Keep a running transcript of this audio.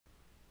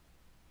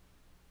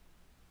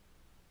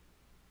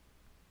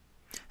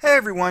Hey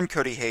everyone,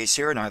 Cody Hayes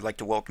here, and I'd like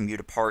to welcome you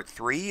to part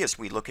 3 as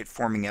we look at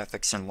forming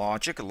ethics and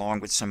logic, along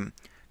with some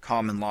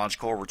common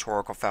logical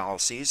rhetorical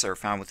fallacies that are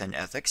found within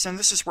ethics. And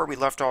this is where we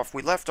left off.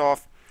 We left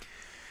off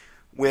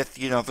with,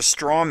 the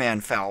straw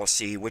man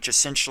fallacy, which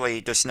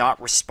essentially does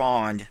not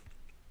respond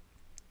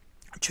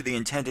to the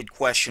intended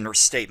question or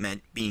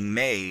statement being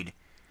made,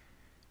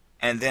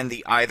 and then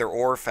the either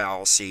or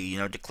fallacy,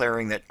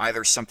 declaring that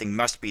either something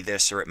must be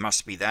this or it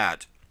must be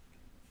that.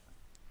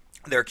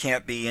 There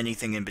can't be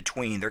anything in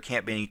between. There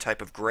can't be any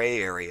type of gray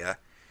area.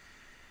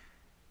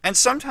 And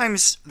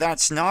sometimes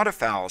that's not a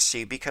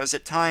fallacy because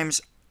at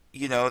times,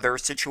 there are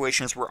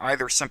situations where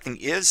either something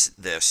is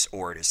this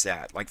or it is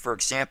that. Like, for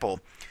example,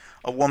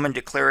 a woman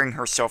declaring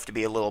herself to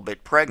be a little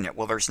bit pregnant.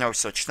 Well, there's no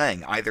such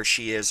thing. Either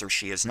she is or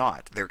she is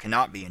not. There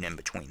cannot be an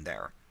in-between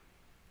there.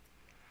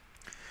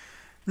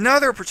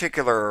 Another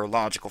particular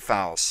logical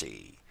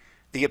fallacy,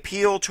 the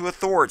appeal to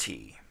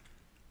authority.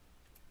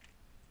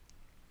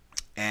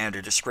 And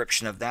a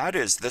description of that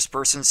is, this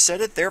person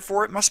said it,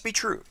 therefore it must be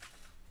true.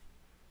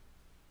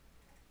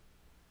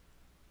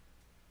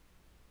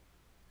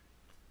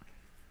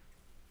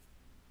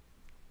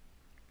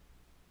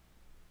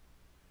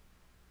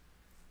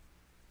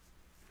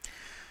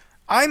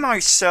 I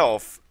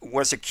myself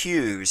was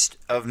accused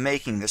of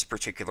making this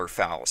particular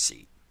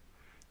fallacy.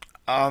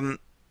 In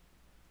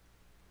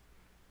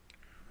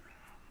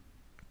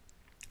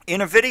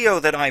a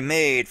video that I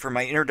made for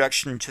my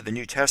Introduction to the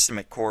New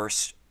Testament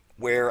course,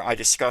 where I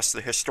discussed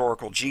the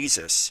historical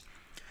Jesus,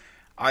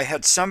 I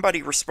had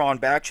somebody respond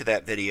back to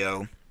that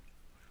video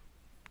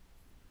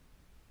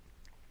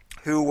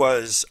who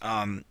was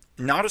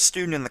not a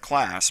student in the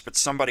class, but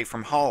somebody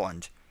from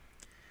Holland.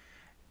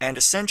 And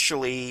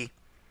essentially,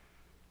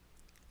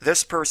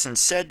 this person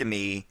said to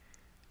me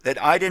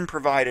that I didn't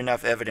provide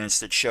enough evidence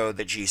that showed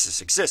that Jesus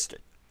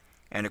existed.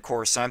 And of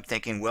course, I'm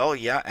thinking, well,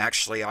 yeah,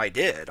 actually I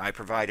did. I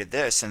provided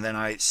this. And then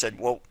I said,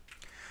 well,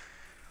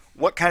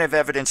 what kind of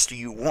evidence do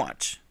you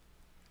want?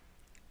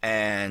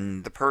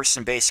 And the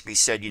person basically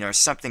said,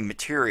 something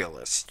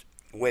materialist,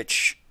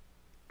 which,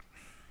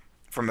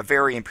 from a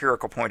very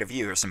empirical point of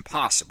view, is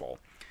impossible,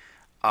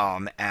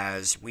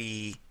 as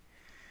we,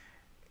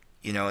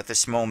 at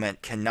this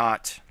moment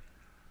cannot,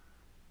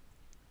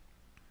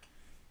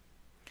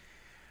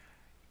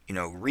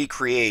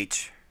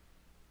 recreate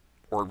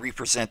or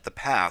represent the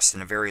past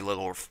in a very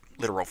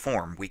literal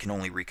form. We can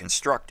only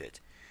reconstruct it.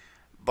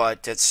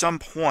 But at some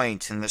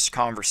point in this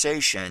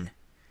conversation,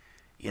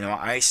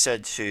 I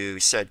said to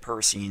said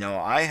person,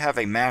 I have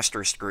a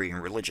master's degree in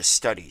religious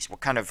studies. What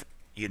kind of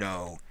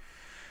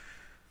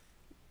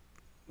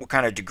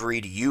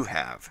degree do you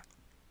have?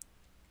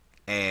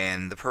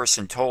 And the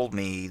person told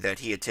me that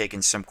he had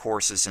taken some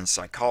courses in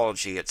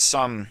psychology at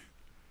some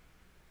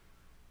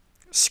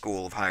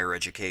school of higher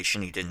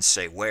education. He didn't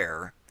say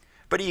where,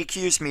 but he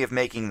accused me of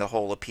making the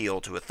whole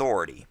appeal to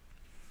authority.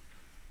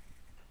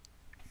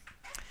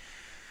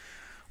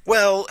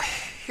 Well,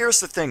 here's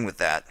the thing with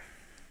that.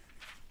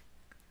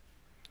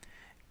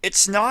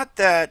 It's not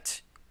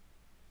that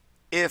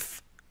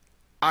if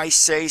I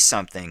say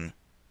something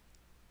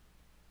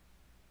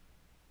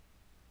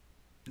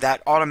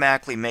that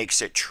automatically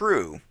makes it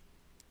true,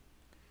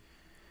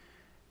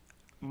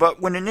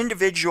 but when an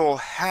individual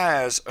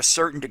has a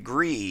certain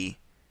degree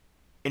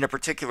in a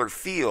particular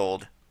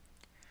field,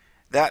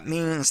 that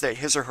means that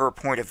his or her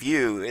point of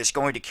view is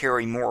going to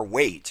carry more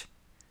weight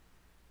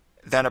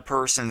than a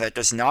person that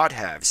does not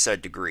have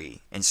said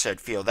degree in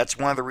said field. That's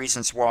one of the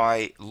reasons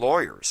why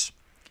lawyers,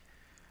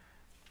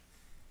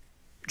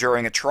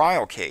 during a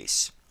trial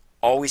case,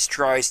 always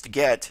tries to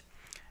get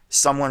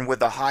someone with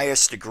the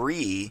highest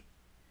degree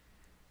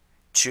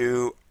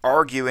to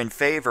argue in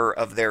favor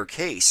of their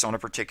case on a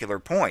particular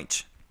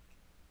point.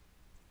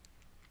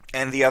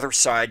 And the other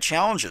side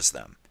challenges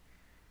them.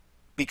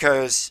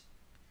 Because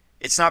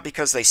it's not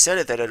because they said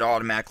it that it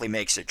automatically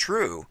makes it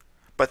true,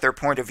 but their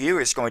point of view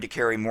is going to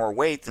carry more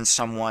weight than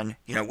someone,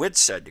 with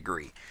said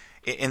degree.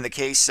 In the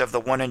case of the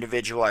one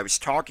individual I was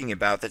talking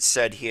about that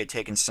said he had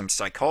taken some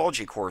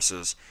psychology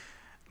courses,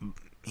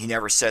 he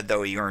never said,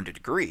 though, he earned a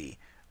degree,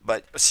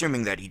 but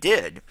assuming that he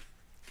did,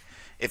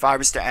 if I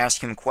was to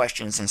ask him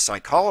questions in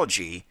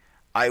psychology,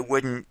 I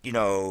wouldn't,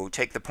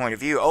 take the point of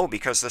view, oh,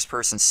 because this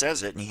person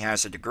says it and he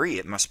has a degree,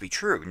 it must be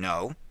true.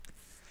 No.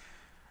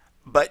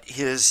 But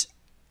his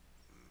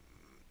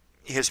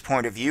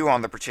point of view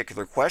on the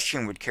particular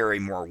question would carry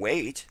more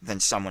weight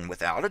than someone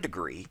without a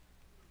degree.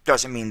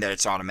 Doesn't mean that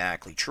it's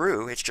automatically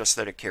true, it's just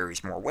that it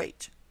carries more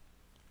weight.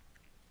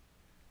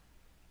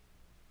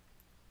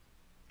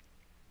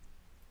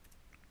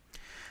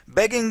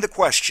 Begging the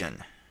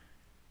question.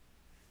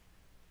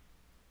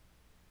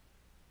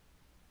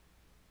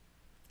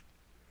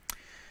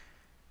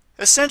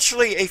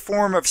 Essentially a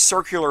form of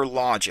circular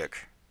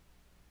logic,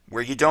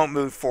 where you don't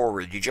move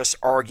forward, you just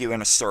argue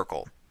in a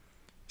circle.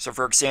 So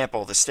for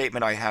example, the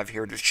statement I have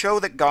here, to show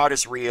that God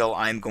is real,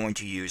 I'm going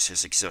to use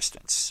his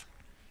existence.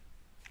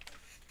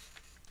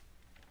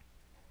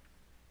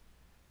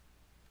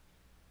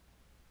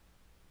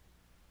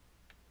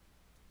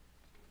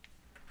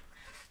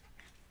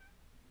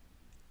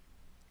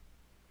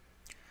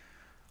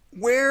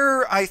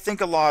 Where I think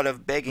a lot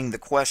of begging the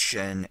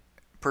question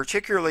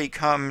particularly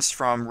comes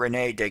from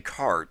Rene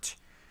Descartes.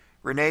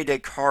 Rene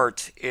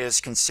Descartes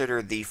is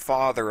considered the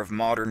father of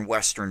modern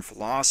Western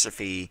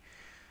philosophy,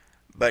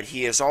 but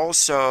he is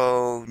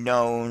also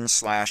known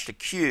slash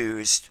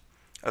accused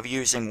of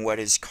using what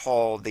is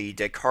called the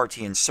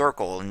Descartesian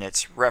circle, and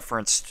it's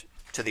referenced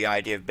to the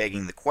idea of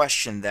begging the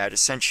question that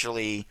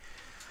essentially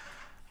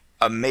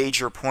a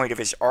major point of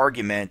his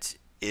argument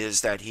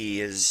is that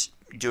he is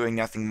doing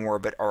nothing more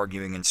but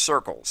arguing in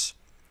circles.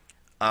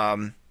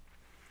 In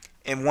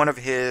one of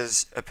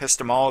his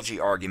epistemology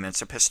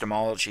arguments,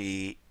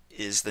 epistemology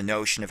is the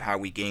notion of how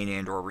we gain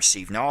and or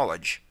receive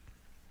knowledge.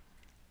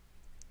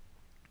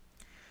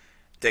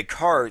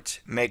 Descartes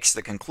makes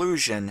the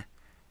conclusion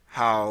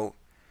how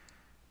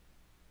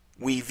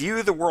we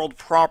view the world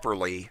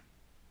properly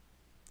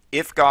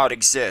if God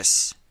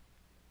exists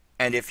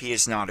and if he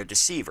is not a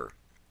deceiver.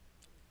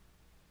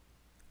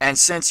 And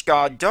since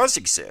God does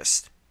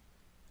exist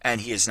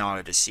and he is not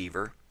a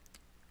deceiver,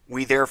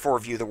 we therefore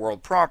view the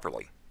world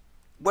properly.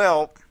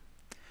 Well,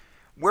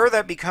 where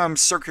that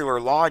becomes circular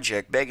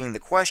logic, begging the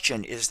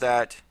question, is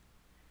that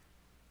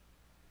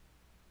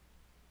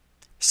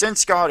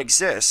since God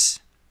exists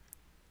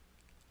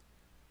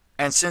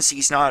and since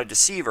he's not a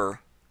deceiver,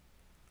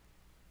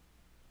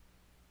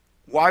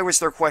 why was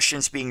there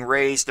questions being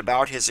raised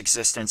about his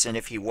existence and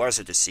if he was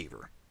a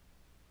deceiver?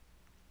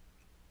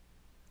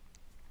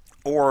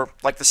 Or,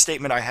 like the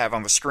statement I have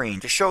on the screen,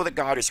 to show that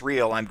God is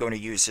real, I'm going to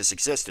use his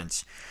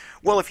existence.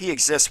 Well, if he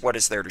exists, what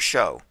is there to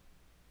show?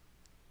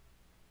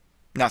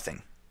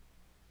 Nothing.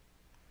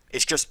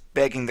 It's just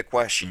begging the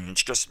question.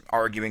 It's just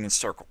arguing in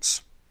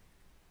circles.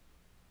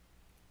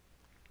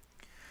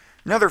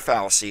 Another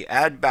fallacy,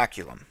 ad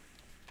baculum.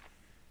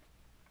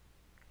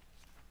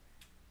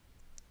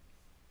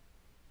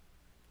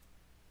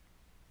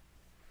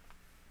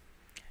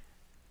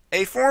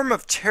 A form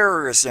of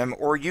terrorism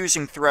or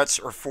using threats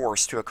or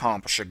force to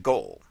accomplish a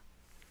goal.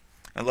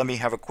 And let me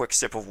have a quick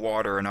sip of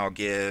water and I'll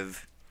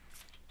give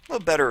a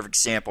little better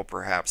example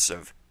perhaps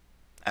of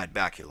ad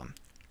baculum.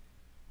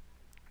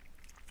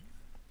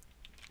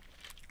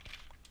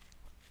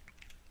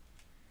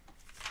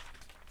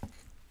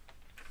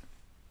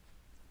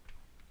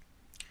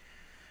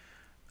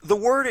 The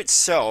word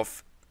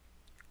itself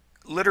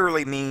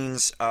literally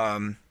means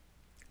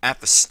at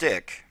the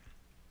stick,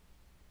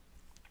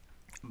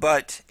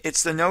 but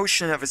it's the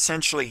notion of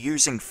essentially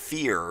using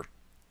fear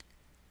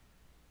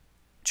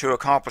to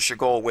accomplish a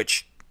goal,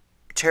 which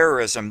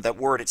terrorism, that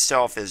word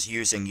itself is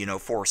using,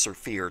 force or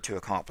fear to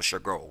accomplish a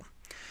goal.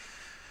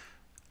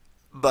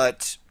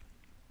 But,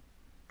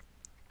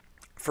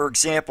 for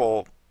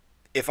example,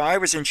 if I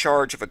was in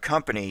charge of a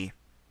company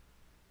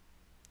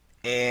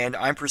and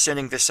I'm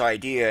presenting this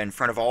idea in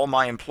front of all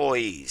my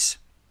employees,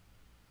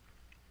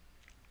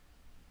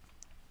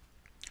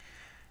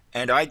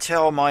 and I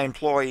tell my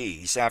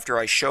employees after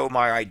I show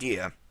my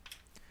idea,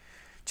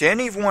 to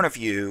any one of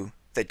you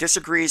that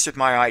disagrees with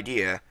my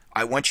idea,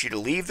 I want you to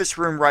leave this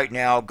room right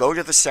now, go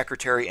to the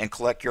secretary, and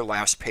collect your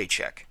last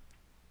paycheck.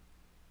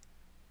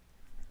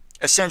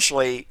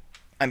 Essentially,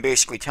 I'm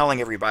basically telling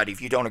everybody,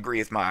 if you don't agree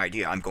with my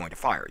idea, I'm going to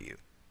fire you.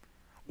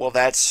 Well,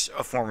 that's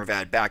a form of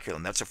ad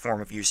baculum. That's a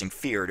form of using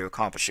fear to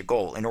accomplish a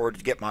goal. In order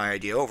to get my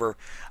idea over,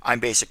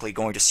 I'm basically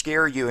going to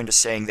scare you into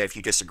saying that if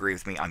you disagree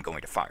with me, I'm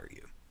going to fire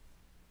you.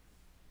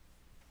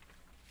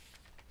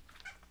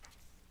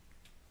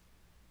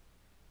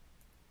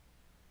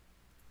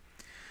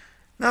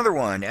 Another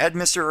one, ad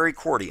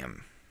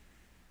misericordiam.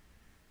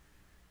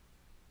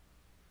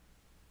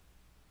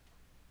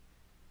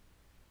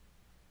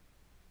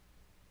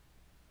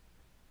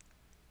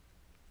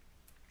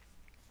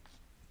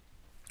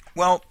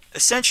 Well,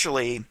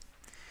 essentially,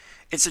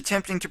 it's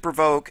attempting to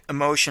provoke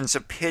emotions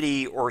of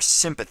pity or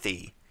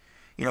sympathy.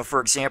 For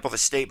example, the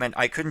statement,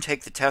 I couldn't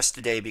take the test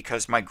today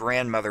because my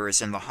grandmother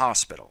is in the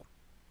hospital.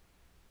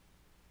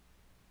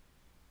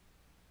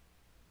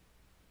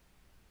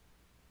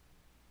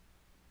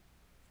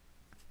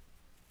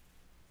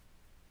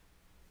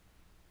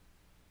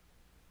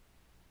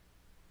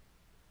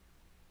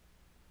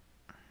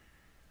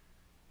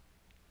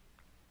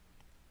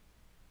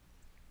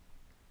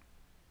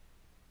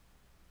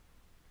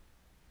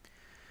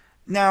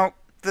 Now,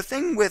 the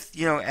thing with,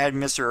 ad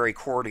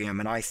misericordiam,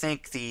 and I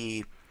think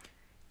the,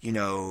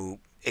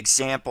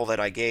 example that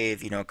I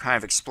gave, kind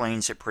of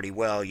explains it pretty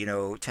well,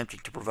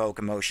 attempting to provoke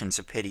emotions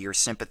of pity or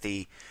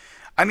sympathy.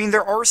 I mean,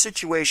 there are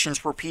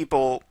situations where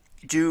people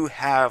do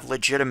have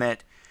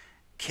legitimate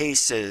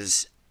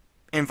cases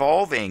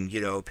involving,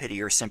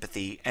 pity or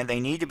sympathy, and they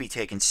need to be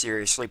taken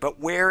seriously,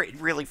 but where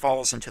it really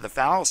falls into the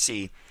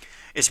fallacy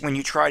is when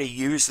you try to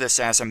use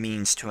this as a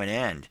means to an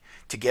end,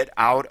 to get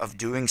out of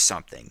doing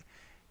something.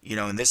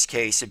 In this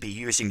case, it'd be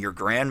using your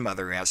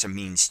grandmother as a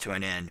means to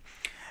an end.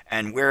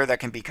 And where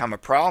that can become a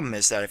problem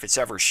is that if it's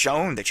ever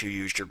shown that you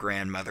used your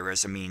grandmother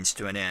as a means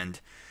to an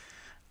end,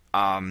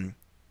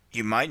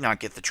 you might not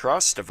get the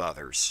trust of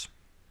others.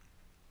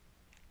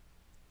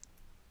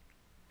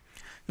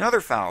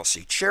 Another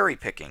fallacy, cherry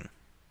picking.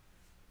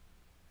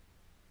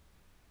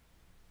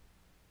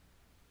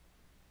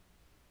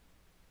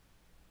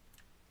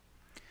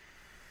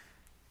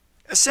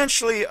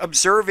 Essentially,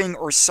 observing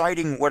or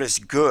citing what is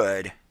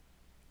good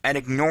and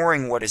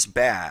ignoring what is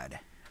bad.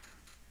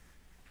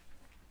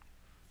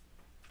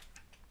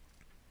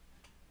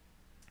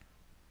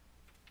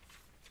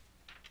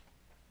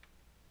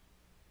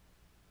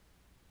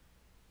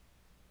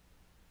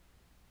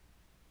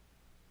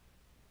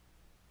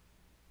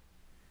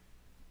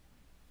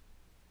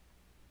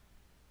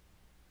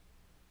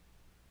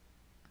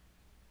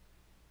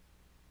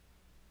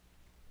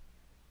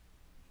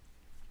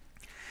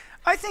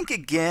 I think,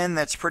 again,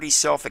 that's pretty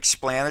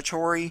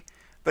self-explanatory,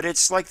 but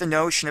it's like the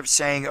notion of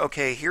saying,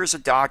 okay, here's a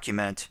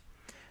document,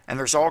 and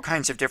there's all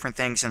kinds of different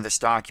things in this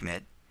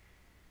document.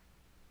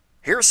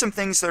 Here are some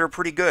things that are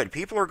pretty good.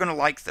 People are going to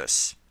like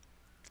this.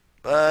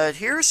 But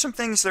here's some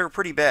things that are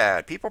pretty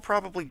bad. People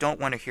probably don't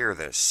want to hear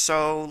this.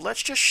 So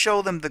let's just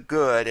show them the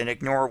good and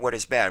ignore what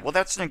is bad. Well,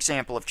 that's an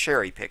example of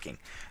cherry picking.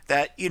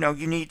 That, you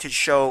need to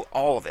show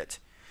all of it.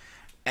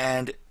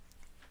 And,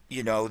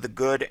 the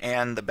good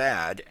and the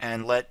bad,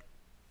 and let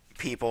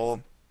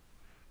people,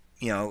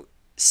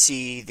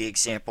 see the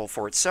example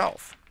for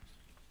itself.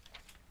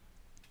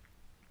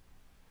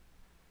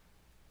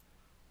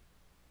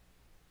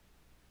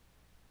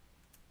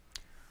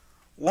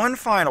 One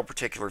final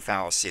particular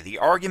fallacy, the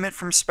argument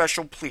from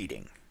special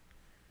pleading.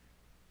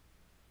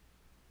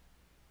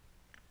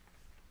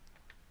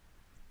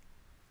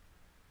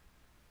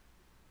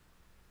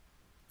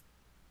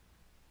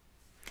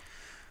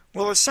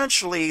 Well,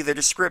 essentially, the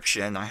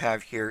description I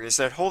have here is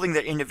that holding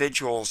that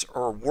individuals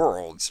or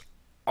worlds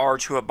are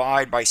to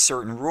abide by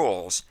certain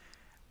rules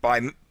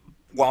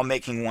while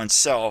making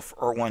oneself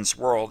or one's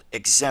world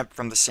exempt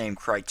from the same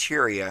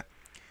criteria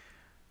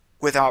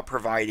without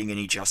providing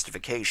any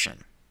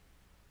justification.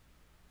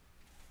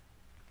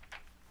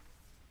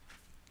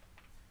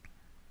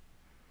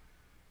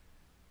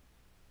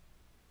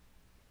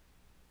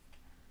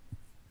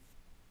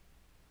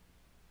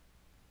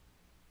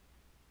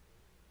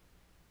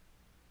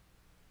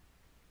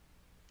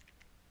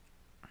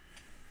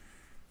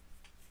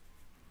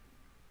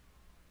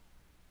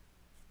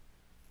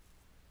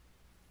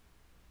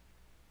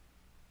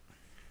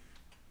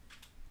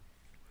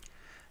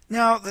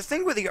 Now, the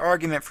thing with the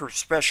argument for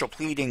special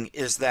pleading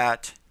is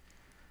that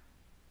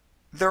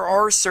there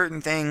are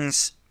certain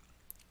things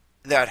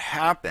that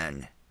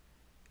happen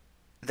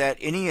that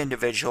any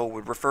individual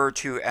would refer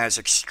to as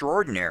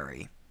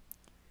extraordinary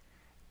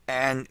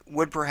and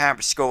would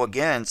perhaps go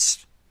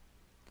against,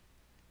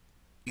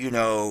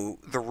 the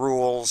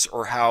rules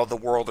or how the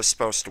world is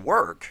supposed to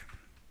work.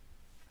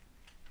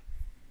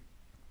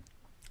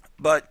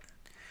 But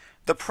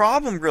the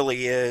problem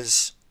really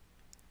is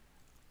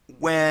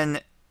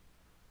when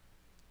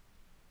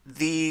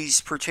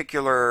these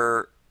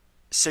particular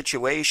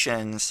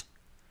situations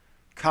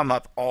come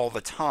up all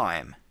the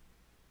time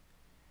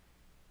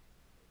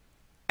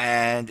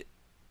and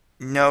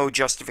no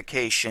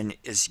justification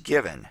is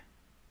given.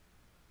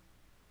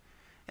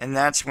 And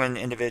that's when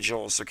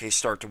individuals,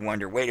 start to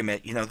wonder, wait a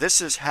minute,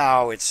 this is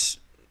how it's,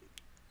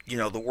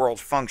 the world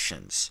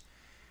functions.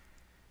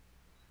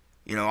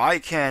 I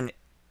can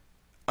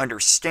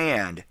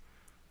understand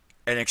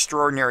an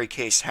extraordinary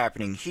case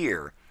happening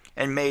here,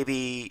 and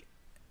maybe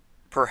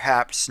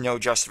perhaps no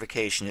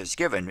justification is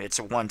given. It's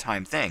a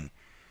one-time thing.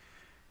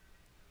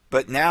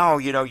 But now,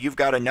 you've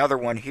got another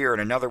one here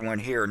and another one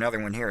here, another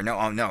one here.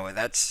 No, no,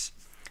 that's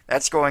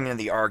going into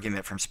the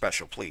argument from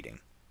special pleading.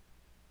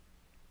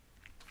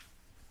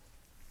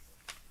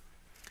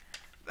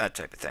 That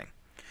type of thing.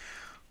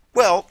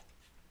 Well,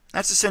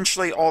 that's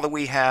essentially all that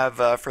we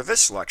have for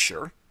this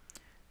lecture.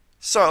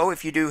 So,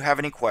 if you do have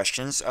any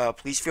questions,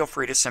 please feel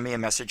free to send me a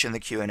message in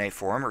the Q&A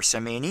forum or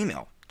send me an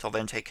email. Till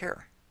then, take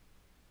care.